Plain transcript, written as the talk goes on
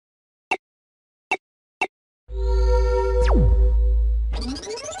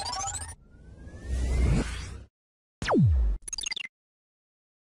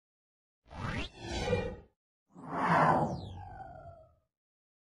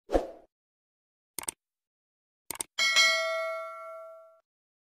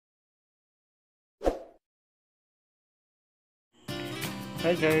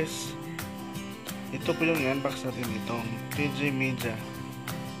Hi guys, ito po yung i-unbox natin itong TJ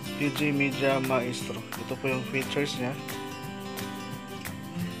Media Maestro. Ito po yung features niya.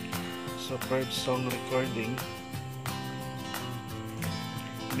 Superb song recording,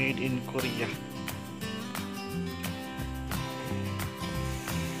 made in Korea.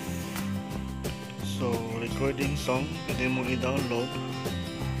 So recording song, pwede mo i-download.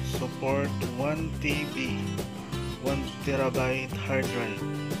 Support 1 TB 1 terabyte hard drive.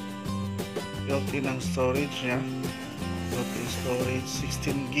 Built-in ang storage niya. Built-in storage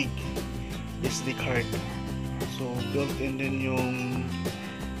 16 gig SD card. So built-in din yung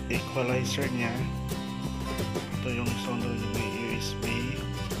equalizer niya. Ito yung sound rin yung may USB.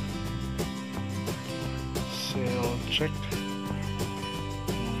 So check.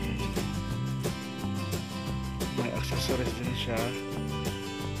 May accessories din siya.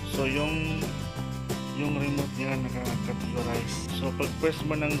 So yung remote niya naka-categorize. So pag press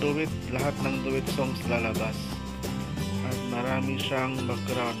mo ng do it, lahat ng do it songs lalabas. At marami siyang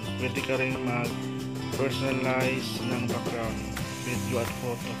background. Pwede ka rin mag-personalize ng background, video at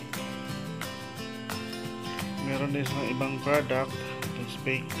photo. Meron din sa ibang product,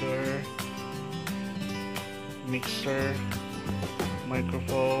 speaker, mixer,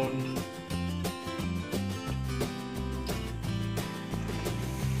 microphone.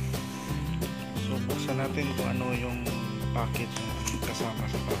 So buksan natin kung ano yung package na kasama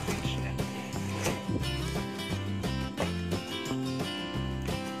sa package niya.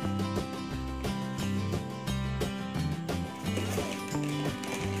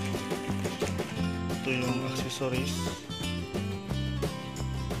 Ito yung accessories.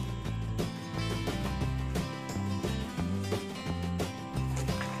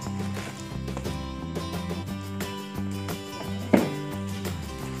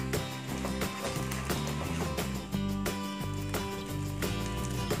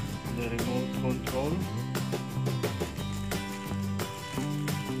 The remote control,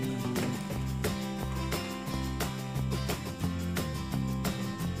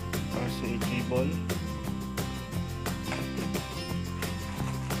 RCA cable,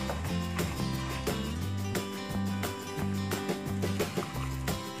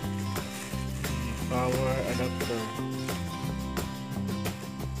 power adapter,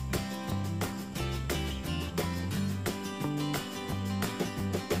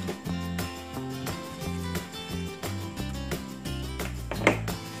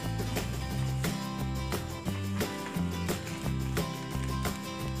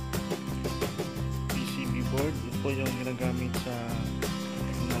 board. Ito yung ginagamit sa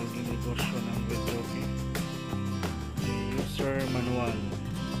nag-negosyo ng videoke. The user manual.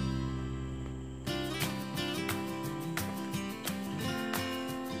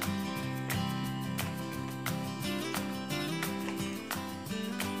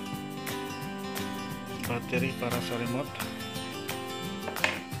 Battery para sa remote.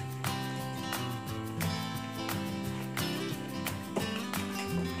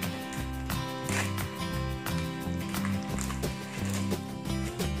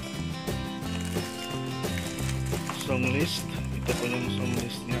 Song list, ito po yung song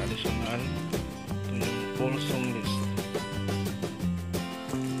list niya, additional. Ito yung full song list.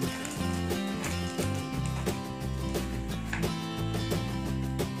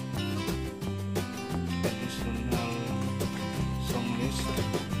 Additional song list.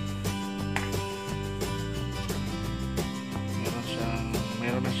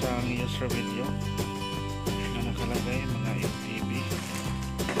 Meron na siyang user video na nakalagay, mga MTV.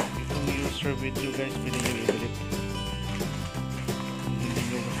 Itong user video guys, pwede nyo i-delete.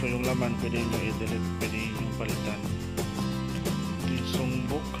 So yung laman pwede nyo i-delete, pwede nyo palitan. Yung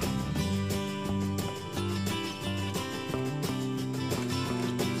songbook,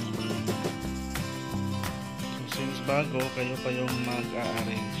 so since bago, kayo pa yung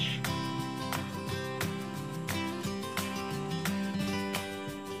mag-a-arrange.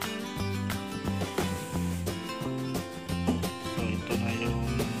 So ito na yung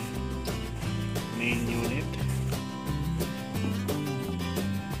main unit.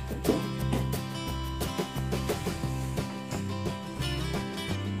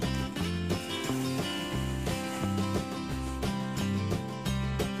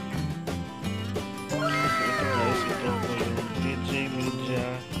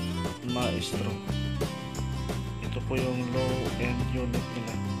 Maestro. Ito po yung low-end unit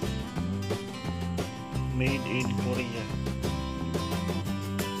nila. Made in Korea.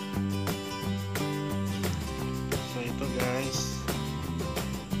 So ito guys,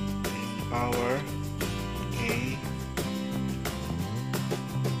 power, okay,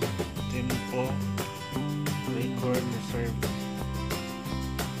 tempo, record, reserve.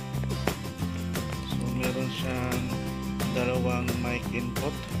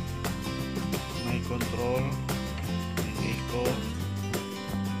 input, may control, may echo,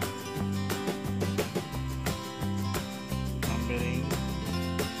 numbering,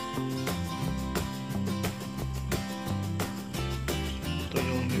 ito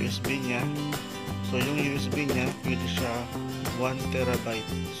yung USB nya. So yung USB nya pwede siya 1 terabyte,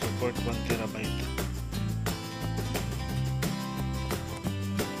 support 1 terabyte.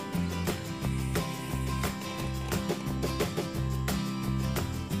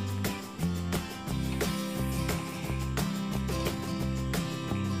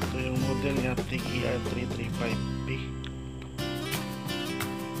 Model niya TKR-335P.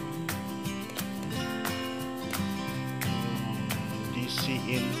 DC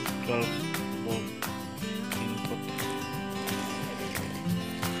in 12 volt input.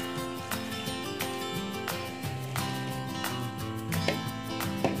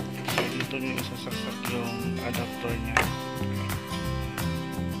 So dito nyo isasaksak yung adapter niya.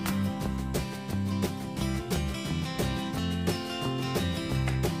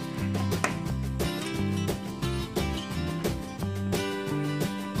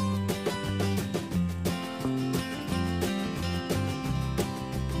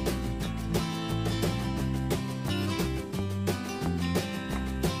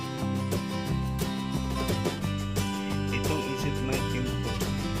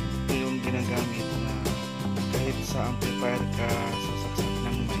 Ginagamit na kahit sa amplifier ka sasaksak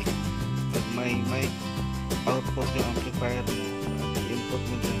ng mic, pag may mic output yung amplifier mo at input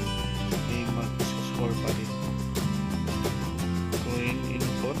mo dyan ay mag-score pa rin. Going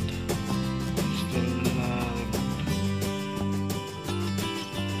input, still na remote.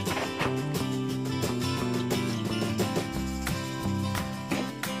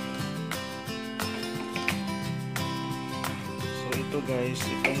 Ito guys,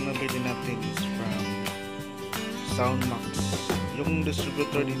 itong nabili natin is from Soundmax. Yung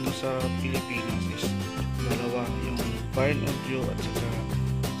distributor dito sa Pilipinas is dalawa, yung Fine Audio at saka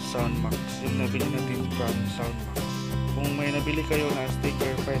Soundmax. Yung nabili natin from Soundmax. Kung may nabili kayo na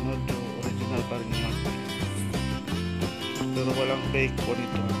sticker Fine Audio, original pa rin naman. Pero walang fake po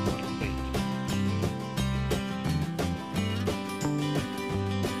nito, walang fake.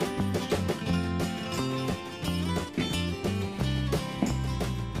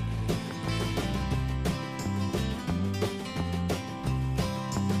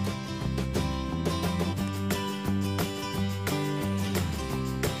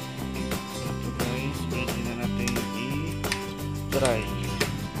 Try.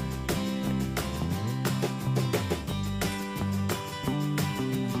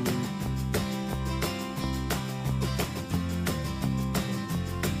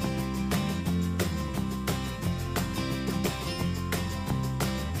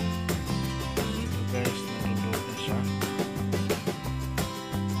 Ito guys, nalulog na siya.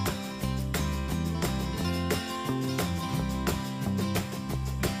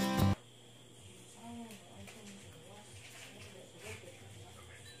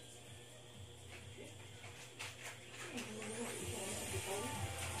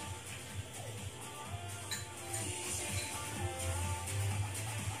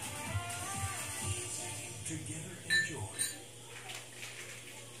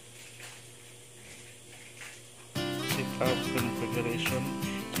 Setup configuration.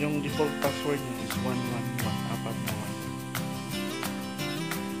 Yung default password niya is 11141.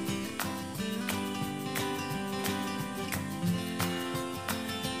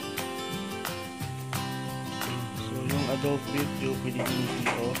 So yung adult video pwede yung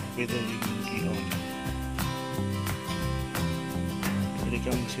i-off, pwede yung i-on. Pwede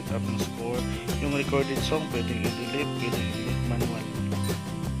kang set up ng score. Yung recorded song pwede i-delete, pwede i-delete manually.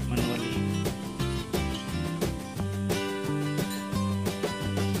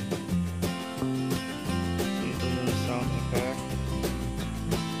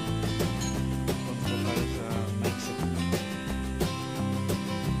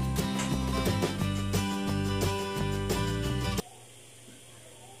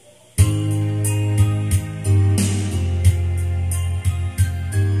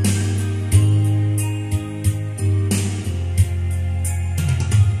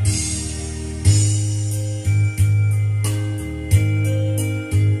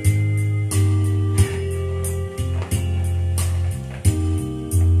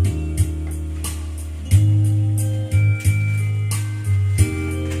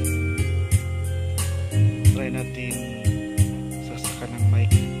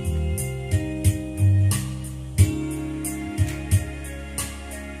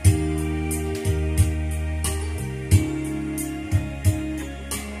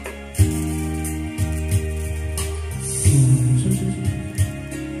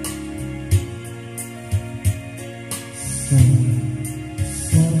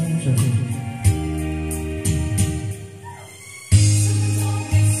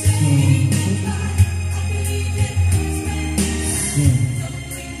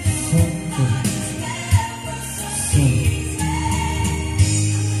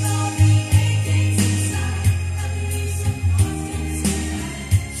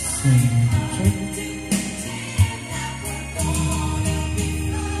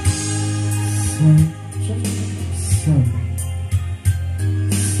 Eco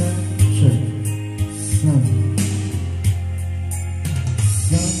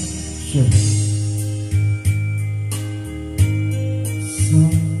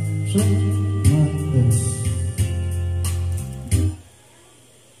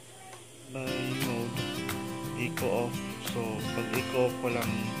off. So pag eco off,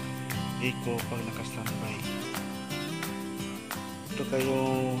 walang eco pag naka-standby. Ito kayo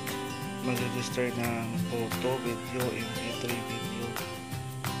mag-register ng photo, video, MP3 video.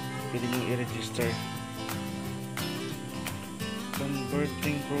 Pwede nyo i-register.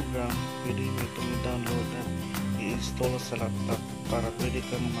 Converting program, pwede nyo itong i-download at i-install sa laptop para pwede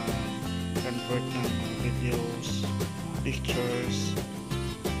kang ma-convert ng videos, pictures.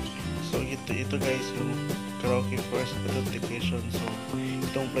 So ito guys, yung karaoke first authentication. So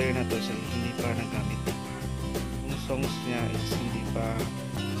itong player na to is hindi pa nagamit. Yung songs niya is hindi pa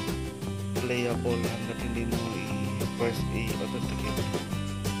playable hanggat hindi mo i-first i-authenticate.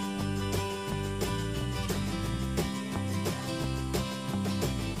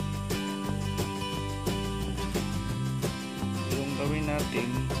 Yung gawin natin,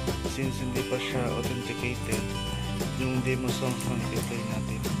 since hindi pa siya authenticated, yung demo songs na i-play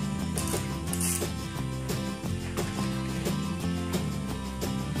natin.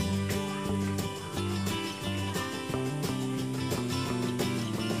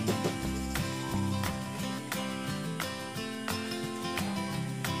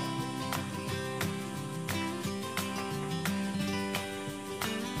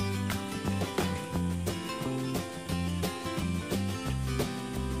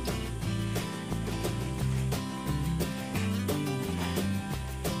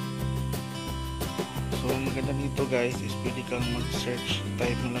 So ang maganda nito guys is pwede kang mag-search,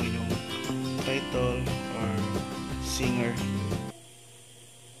 type mo lang yung title or singer.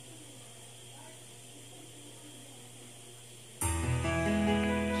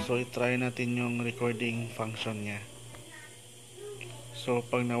 So i-try natin yung recording function niya. So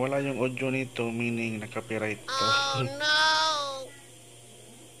pag nawala yung audio nito, meaning na-copyright to. Oh no!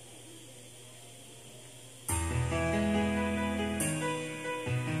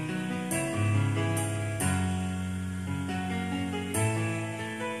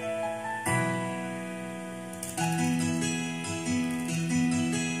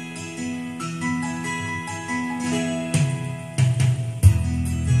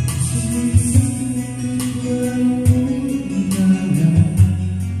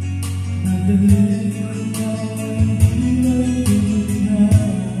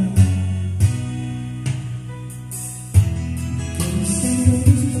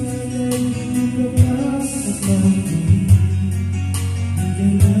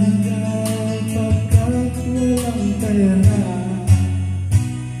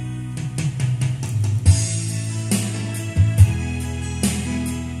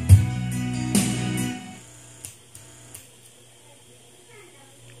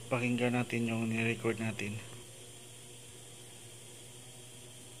 Pakinggan natin yung ni-record natin.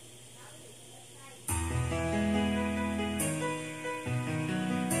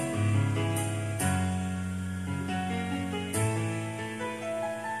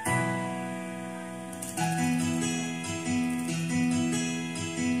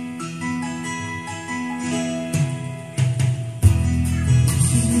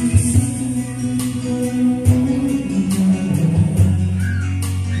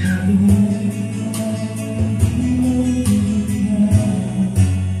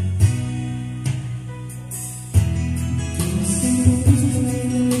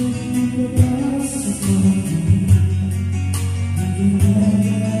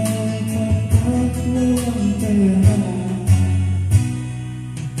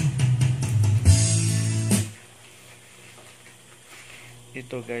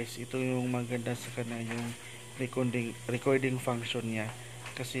 Ito guys, ito yung maganda sa kanya, yung recording function niya.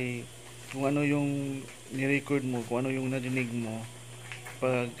 Kasi kung ano yung ni-record mo, kung ano yung nadinig mo,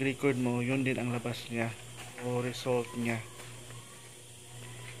 pag record mo, yun din ang labas niya o result niya.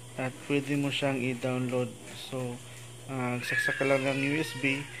 At pwede mo siyang i-download. So saksak ka lang ng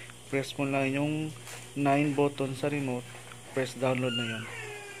USB, press mo lang yung 9 button sa remote, press download na yun.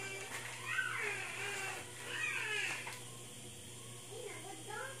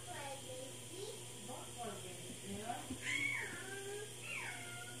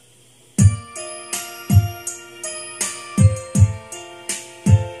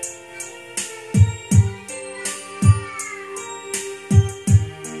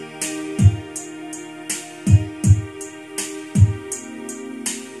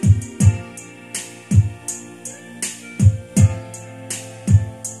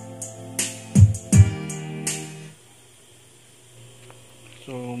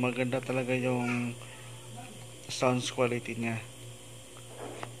 So maganda talaga yung sounds quality niya.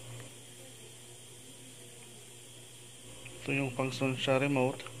 Ito yung function siya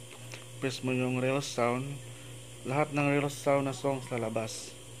remote. Press mo yung real sound. Lahat ng real sound na songs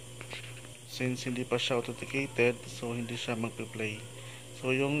lalabas. Since hindi pa siya authenticated, so hindi siya magpe-play. So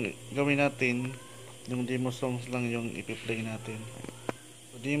yung gawin natin, yung demo songs lang yung ipi-play natin.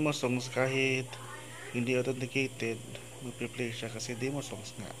 So demo songs kahit hindi authenticated, magpe-play siya kasi demo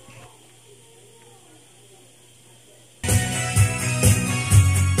songs nga.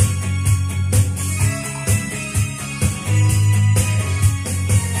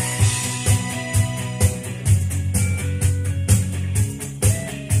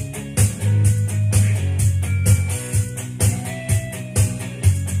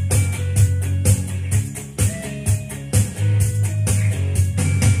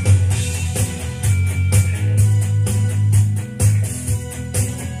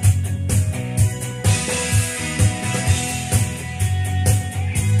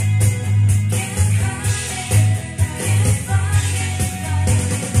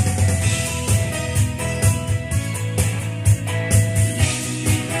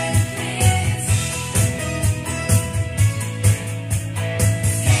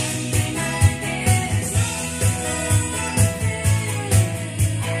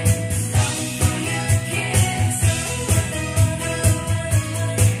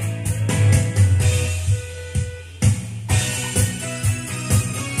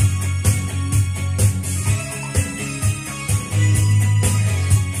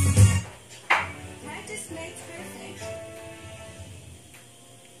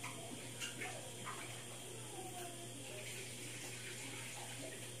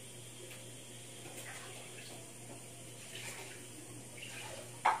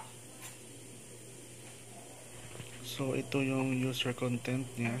 So ito yung user content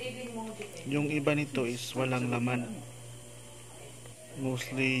niya. Yung iba nito is walang laman.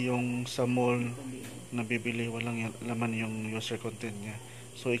 Mostly yung sa mall na bibili, walang laman yung user content niya.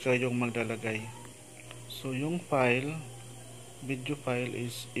 So ikaw yung maglalagay. So yung file, video file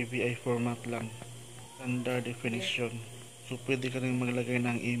is AVI format lang. Standard definition. So pwede ka rin maglagay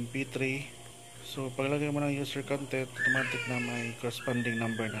ng MP3. So paglagay mo ng user content, automatic na may corresponding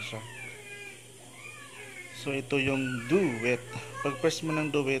number na siya. So ito yung duet. Pag press mo ng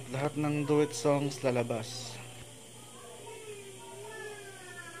duet, lahat ng duet songs lalabas.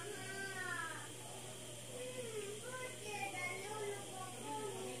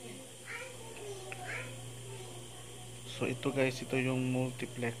 So ito guys, ito yung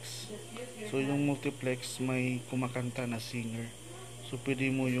multiplex. So yung multiplex may kumakanta na singer. So pwede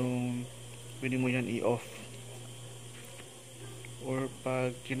mo yan i-off. Or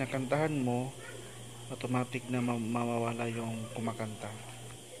pag kinakantahan mo, automatic na mawawala yung kumakanta.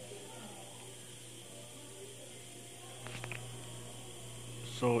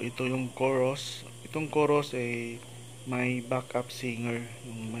 So ito yung chorus. Itong chorus ay may backup singer.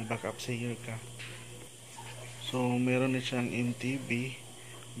 Yung may backup singer ka. So meron din siyang MTB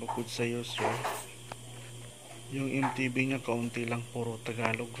bukod sa user. Yung MTB niya kaunti lang, puro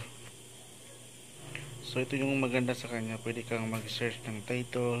Tagalog. So ito yung maganda sa kanya. Pwede kang mag-search ng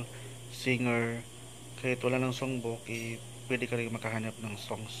title, singer. Kahit wala ng songbook, pwede ka rin makahanap ng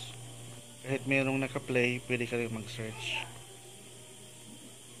songs. Kahit mayroong naka-play, pwede ka rin mag-search.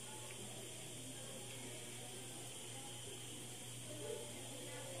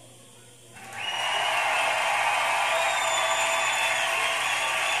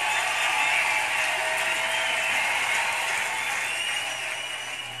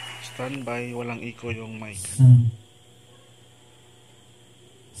 Standby, walang echo yung mic.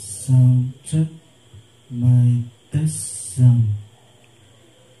 Sound check. My test sound.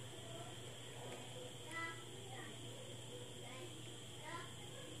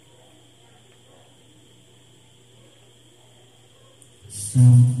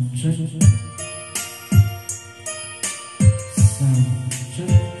 Sound check. Sound check.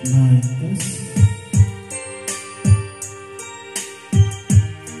 My test.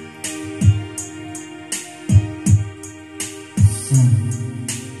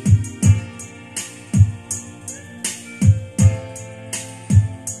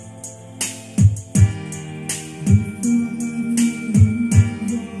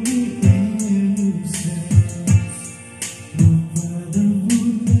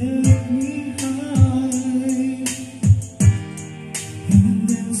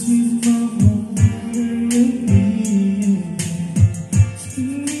 Sweet mama.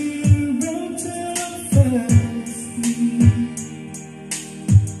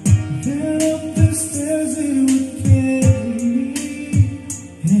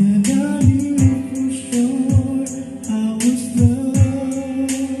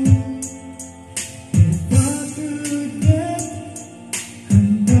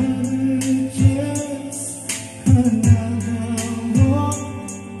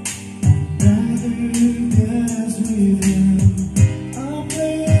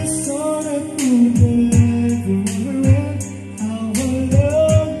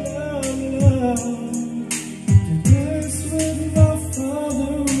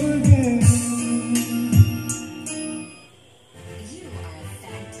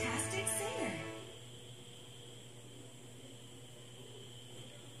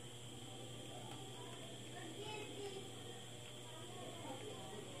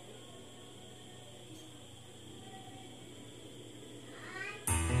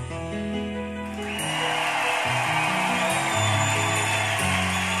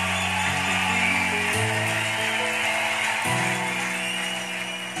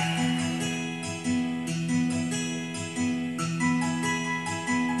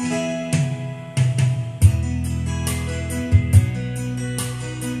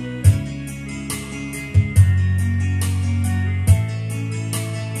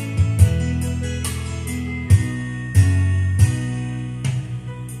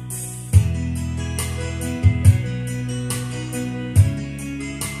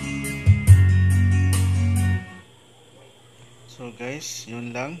 guys, yun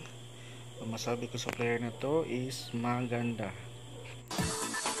lang. Ang masabi ko sa player na to is maganda.